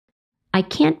I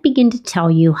can't begin to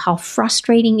tell you how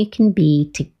frustrating it can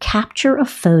be to capture a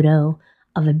photo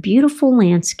of a beautiful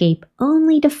landscape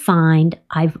only to find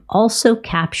I've also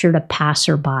captured a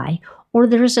passerby or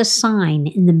there's a sign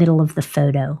in the middle of the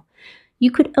photo.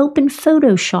 You could open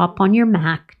Photoshop on your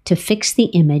Mac to fix the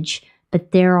image,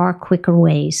 but there are quicker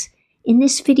ways. In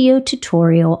this video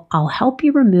tutorial, I'll help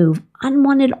you remove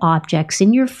unwanted objects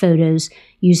in your photos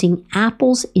using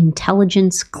Apple's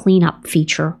Intelligence Cleanup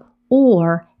feature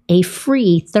or a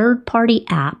free third-party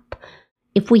app.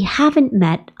 If we haven't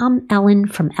met, I'm Ellen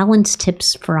from Ellen's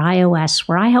Tips for iOS,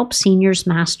 where I help seniors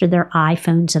master their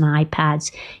iPhones and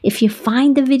iPads. If you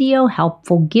find the video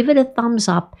helpful, give it a thumbs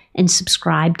up and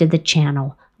subscribe to the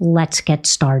channel. Let's get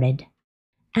started.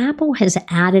 Apple has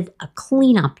added a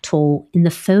cleanup tool in the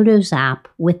Photos app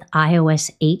with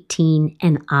iOS 18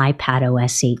 and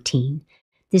iPadOS 18.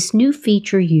 This new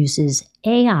feature uses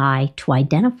AI to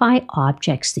identify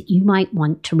objects that you might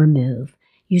want to remove.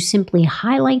 You simply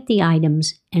highlight the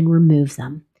items and remove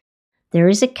them. There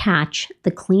is a catch.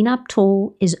 The cleanup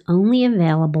tool is only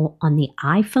available on the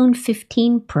iPhone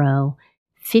 15 Pro,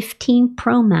 15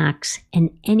 Pro Max,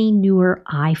 and any newer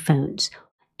iPhones,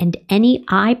 and any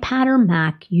iPad or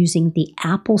Mac using the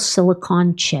Apple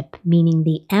Silicon chip, meaning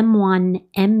the M1,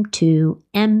 M2,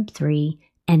 M3,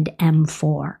 and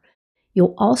M4.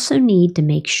 You'll also need to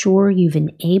make sure you've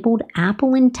enabled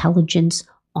Apple Intelligence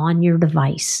on your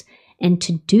device. And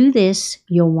to do this,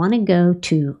 you'll want to go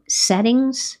to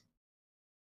Settings,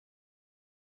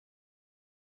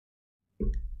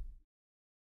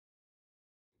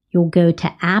 you'll go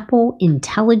to Apple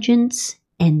Intelligence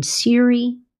and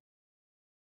Siri,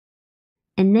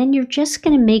 and then you're just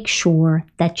going to make sure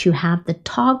that you have the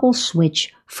toggle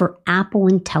switch for Apple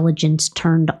Intelligence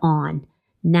turned on.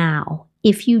 Now,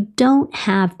 if you don't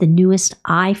have the newest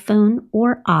iPhone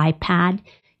or iPad,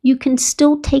 you can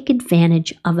still take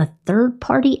advantage of a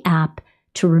third-party app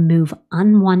to remove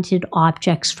unwanted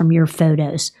objects from your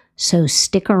photos, so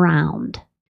stick around.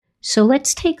 So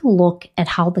let's take a look at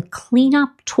how the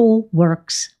cleanup tool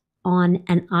works on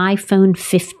an iPhone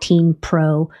 15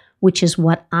 Pro, which is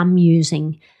what I'm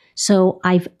using. So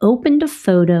I've opened a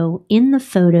photo in the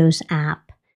Photos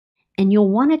app, and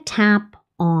you'll want to tap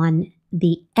on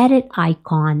the edit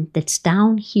icon that's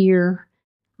down here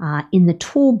in the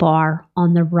toolbar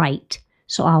on the right.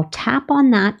 So I'll tap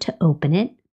on that to open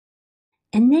it.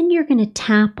 And then you're going to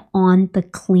tap on the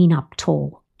cleanup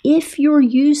tool. If you're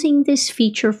using this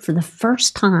feature for the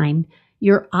first time,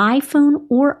 your iPhone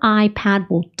or iPad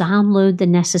will download the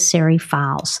necessary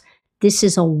files. This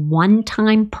is a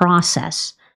one-time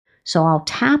process. So I'll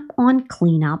tap on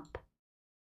cleanup.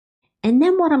 And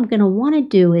then what I'm going to want to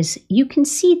do is, you can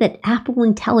see that Apple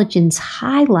Intelligence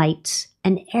highlights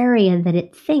an area that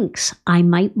it thinks I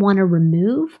might want to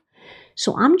remove.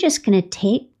 So I'm just going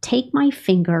to take my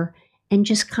finger and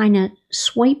just kind of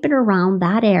swipe it around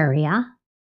that area.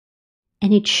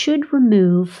 And it should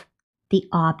remove the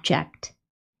object.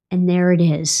 And there it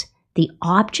is. The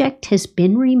object has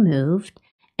been removed.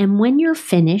 And when you're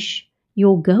finished,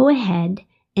 you'll go ahead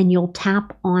and you'll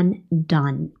tap on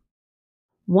Done.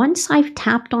 Once I've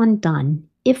tapped on Done,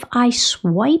 if I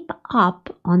swipe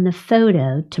up on the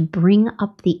photo to bring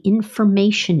up the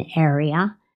information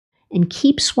area and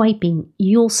keep swiping,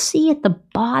 you'll see at the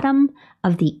bottom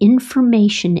of the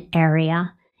information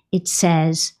area, it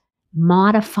says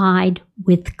Modified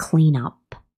with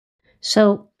Cleanup.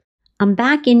 So I'm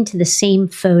back into the same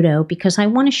photo because I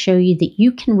want to show you that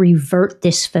you can revert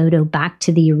this photo back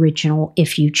to the original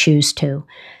if you choose to.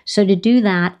 So to do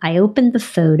that, I opened the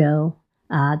photo.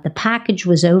 The package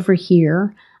was over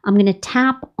here. I'm going to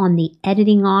tap on the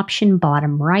editing option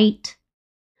bottom right.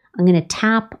 I'm going to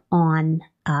tap on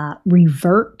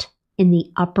Revert in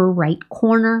the upper right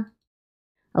corner.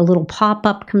 A little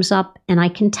pop-up comes up and I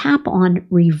can tap on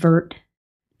Revert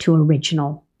to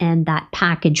Original and that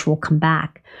package will come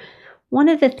back. One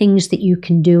of the things that you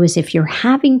can do is, if you're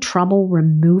having trouble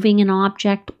removing an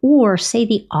object, or say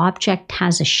the object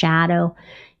has a shadow,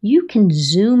 you can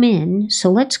zoom in.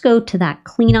 So let's go to that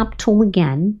cleanup tool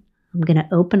again. I'm going to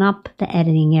open up the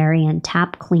editing area and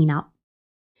tap cleanup.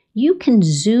 You can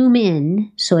zoom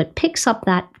in so it picks up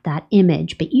that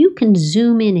image, but you can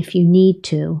zoom in if you need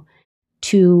to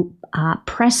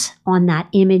press on that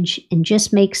image and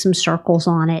just make some circles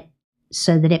on it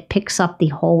so that it picks up the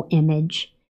whole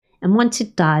image. And once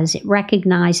it does, it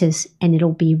recognizes and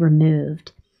it'll be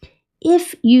removed.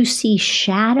 If you see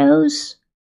shadows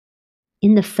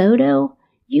in the photo,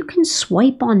 you can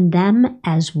swipe on them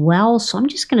as well. So I'm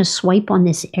just going to swipe on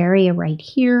this area right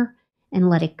here and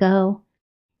let it go.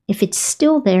 If it's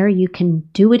still there, you can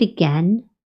do it again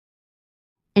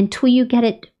until you get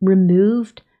it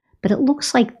removed. but it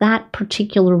looks like that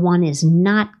particular one is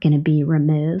not going to be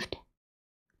removed.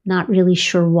 Not really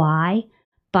sure why,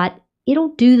 but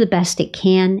it'll do the best it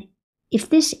can. If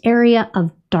this area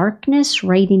of darkness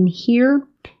right in here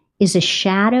is a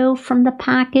shadow from the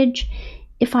package,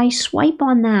 if I swipe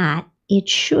on that, it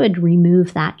should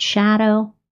remove that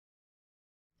shadow.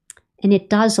 And it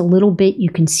does a little bit. You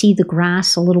can see the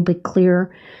grass a little bit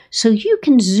clearer. So you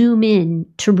can zoom in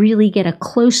to really get a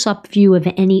close-up view of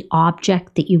any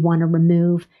object that you want to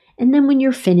remove. And then when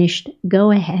you're finished, go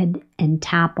ahead and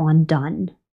tap on Done.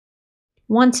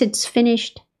 Once it's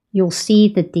finished, you'll see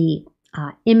that the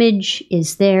image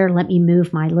is there. Let me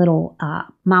move my little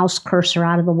mouse cursor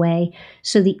out of the way.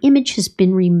 So the image has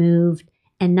been removed,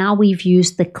 and now we've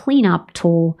used the cleanup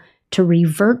tool to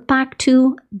revert back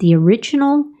to the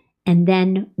original, and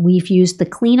then we've used the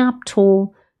cleanup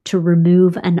tool to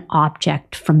remove an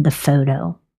object from the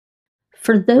photo.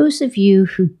 For those of you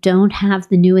who don't have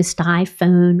the newest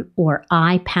iPhone or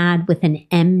iPad with an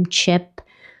M chip,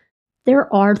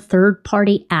 there are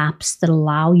third-party apps that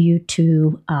allow you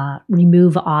to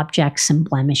remove objects and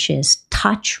blemishes.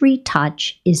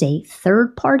 TouchRetouch is a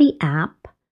third-party app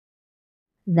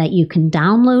that you can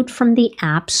download from the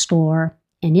App Store,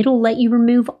 and it'll let you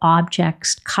remove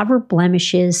objects, cover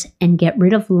blemishes, and get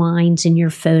rid of lines in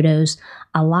your photos,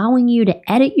 allowing you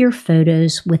to edit your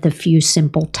photos with a few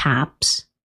simple taps.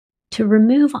 To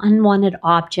remove unwanted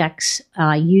objects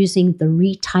using the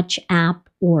Retouch app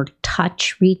or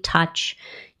TouchRetouch,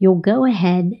 you'll go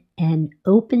ahead and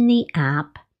open the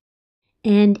app.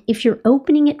 And if you're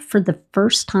opening it for the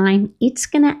first time, it's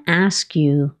going to ask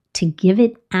you to give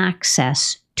it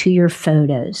access to your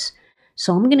photos.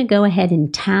 So I'm going to go ahead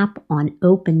and tap on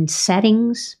Open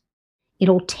Settings.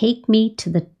 It'll take me to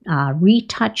the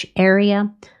Retouch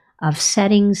area of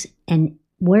settings, and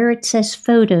where it says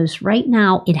Photos, right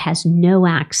now it has no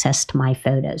access to my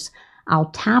photos. I'll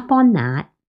tap on that,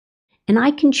 and I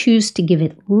can choose to give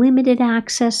it limited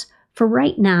access. For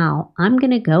right now, I'm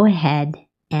going to go ahead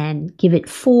and give it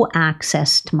full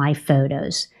access to my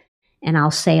photos. And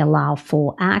I'll say Allow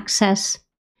Full Access.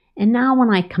 And now when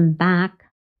I come back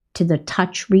to the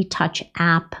TouchRetouch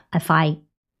app, if I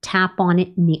tap on it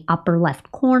in the upper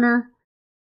left corner,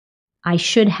 I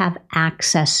should have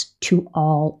access to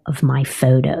all of my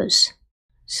photos.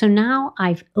 So now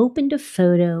I've opened a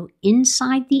photo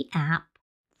inside the app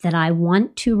that I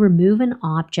want to remove an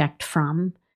object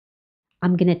from.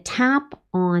 I'm going to tap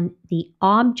on the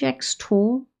Objects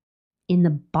tool in the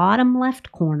bottom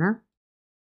left corner.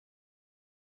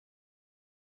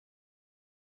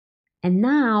 And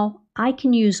now I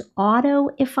can use auto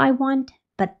if I want,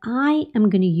 but I am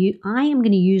going to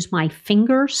use my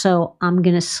finger. So I'm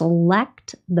going to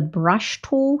select the brush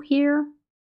tool here.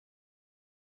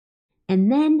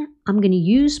 And then I'm going to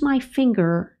use my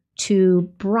finger to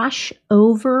brush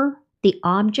over the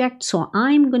object. So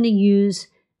I'm going to use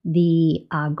the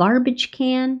garbage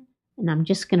can, and I'm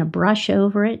just going to brush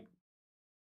over it.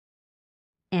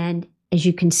 And as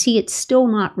you can see, it's still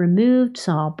not removed,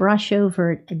 so I'll brush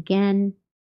over it again.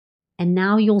 And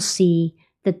now you'll see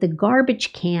that the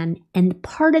garbage can and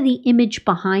part of the image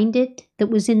behind it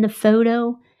that was in the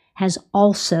photo has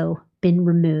also been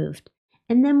removed.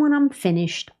 And then when I'm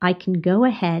finished, I can go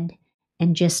ahead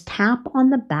and just tap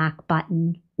on the back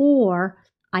button, or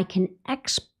I can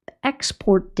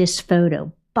export this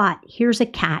photo. But here's a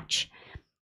catch.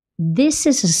 This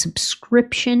is a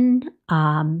subscription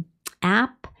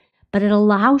app, but it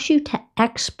allows you to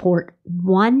export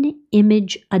one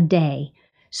image a day.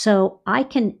 So I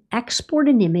can export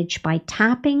an image by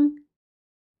tapping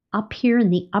up here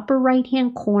in the upper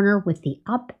right-hand corner with the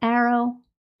up arrow.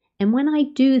 And when I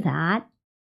do that,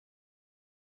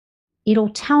 it'll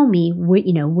tell me,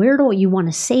 where do you want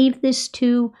to save this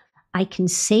to? I can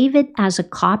save it as a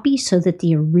copy so that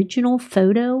the original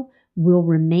photo will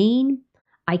remain.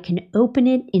 I can open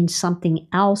it in something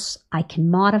else. I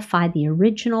can modify the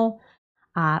original.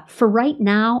 For right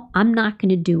now, I'm not going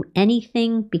to do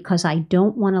anything because I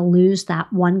don't want to lose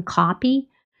that one copy.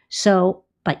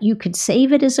 But you could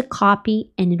save it as a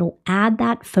copy and it'll add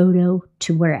that photo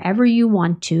to wherever you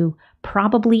want to,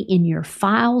 probably in your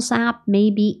Files app,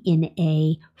 maybe in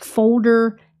a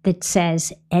folder that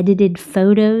says Edited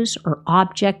Photos or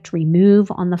Object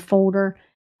Remove on the folder.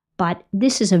 But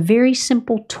this is a very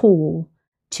simple tool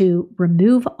to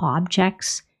remove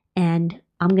objects, and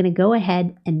I'm going to go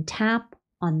ahead and tap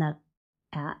on the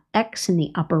X in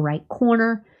the upper right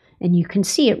corner, and you can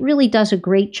see it really does a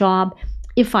great job.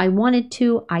 If I wanted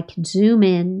to, I could zoom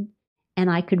in and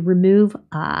I could remove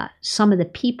some of the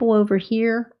people over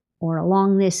here or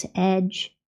along this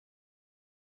edge,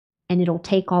 and it'll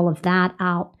take all of that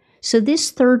out. So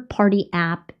this third-party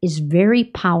app is very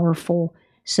powerful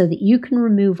so that you can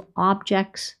remove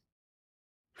objects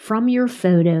from your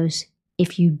photos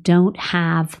if you don't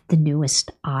have the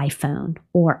newest iPhone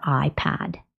or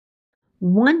iPad.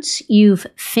 Once you've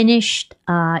finished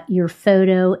your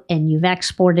photo and you've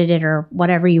exported it or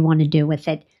whatever you want to do with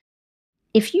it,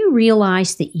 if you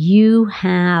realize that you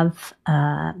have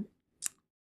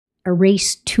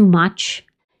erased too much,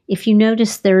 if you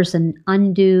notice there's an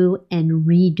undo and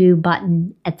redo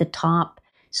button at the top.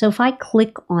 So if I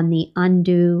click on the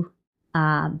undo,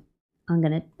 I'm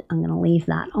gonna leave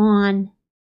that on.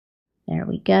 There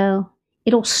we go.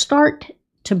 It'll start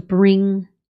to bring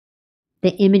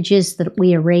the images that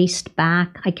we erased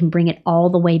back. I can bring it all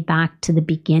the way back to the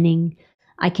beginning.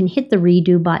 I can hit the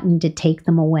redo button to take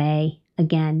them away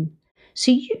again.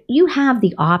 So you have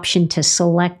the option to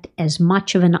select as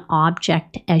much of an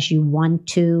object as you want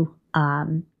to,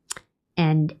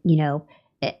 and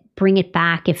bring it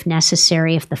back if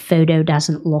necessary if the photo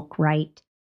doesn't look right.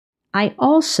 I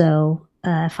also,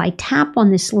 if I tap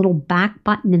on this little back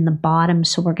button in the bottom,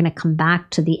 so we're going to come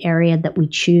back to the area that we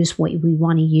choose what we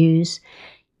want to use,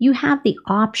 you have the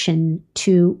option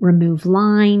to remove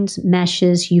lines,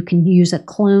 meshes. You can use a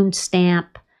clone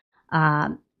stamp.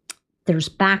 There's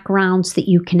backgrounds that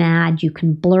you can add. You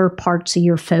can blur parts of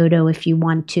your photo if you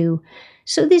want to.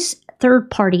 So this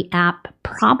third-party app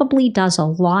probably does a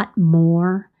lot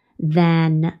more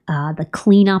than the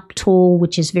cleanup tool,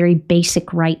 which is very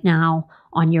basic right now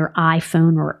on your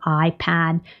iPhone or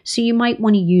iPad. So you might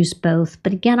want to use both.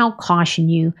 But again, I'll caution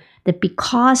you that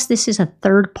because this is a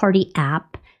third-party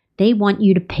app, they want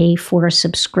you to pay for a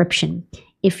subscription.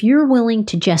 If you're willing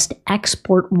to just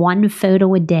export one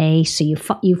photo a day, so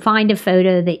you find a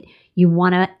photo that you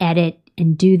want to edit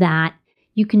and do that,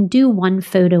 you can do one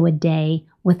photo a day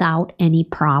without any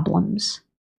problems.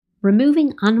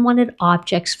 Removing unwanted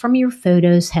objects from your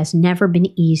photos has never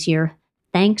been easier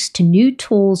thanks to new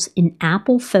tools in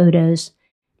Apple Photos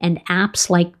and apps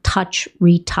like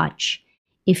TouchRetouch.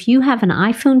 If you have an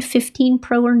iPhone 15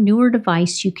 Pro or newer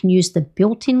device, you can use the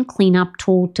built-in cleanup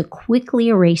tool to quickly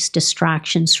erase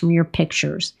distractions from your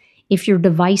pictures. If your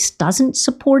device doesn't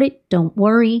support it, don't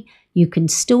worry. You can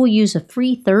still use a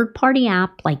free third-party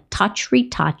app like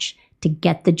TouchRetouch to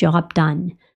get the job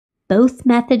done. Both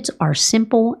methods are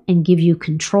simple and give you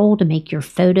control to make your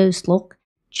photos look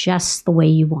just the way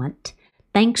you want.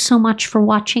 Thanks so much for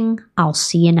watching. I'll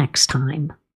see you next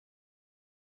time.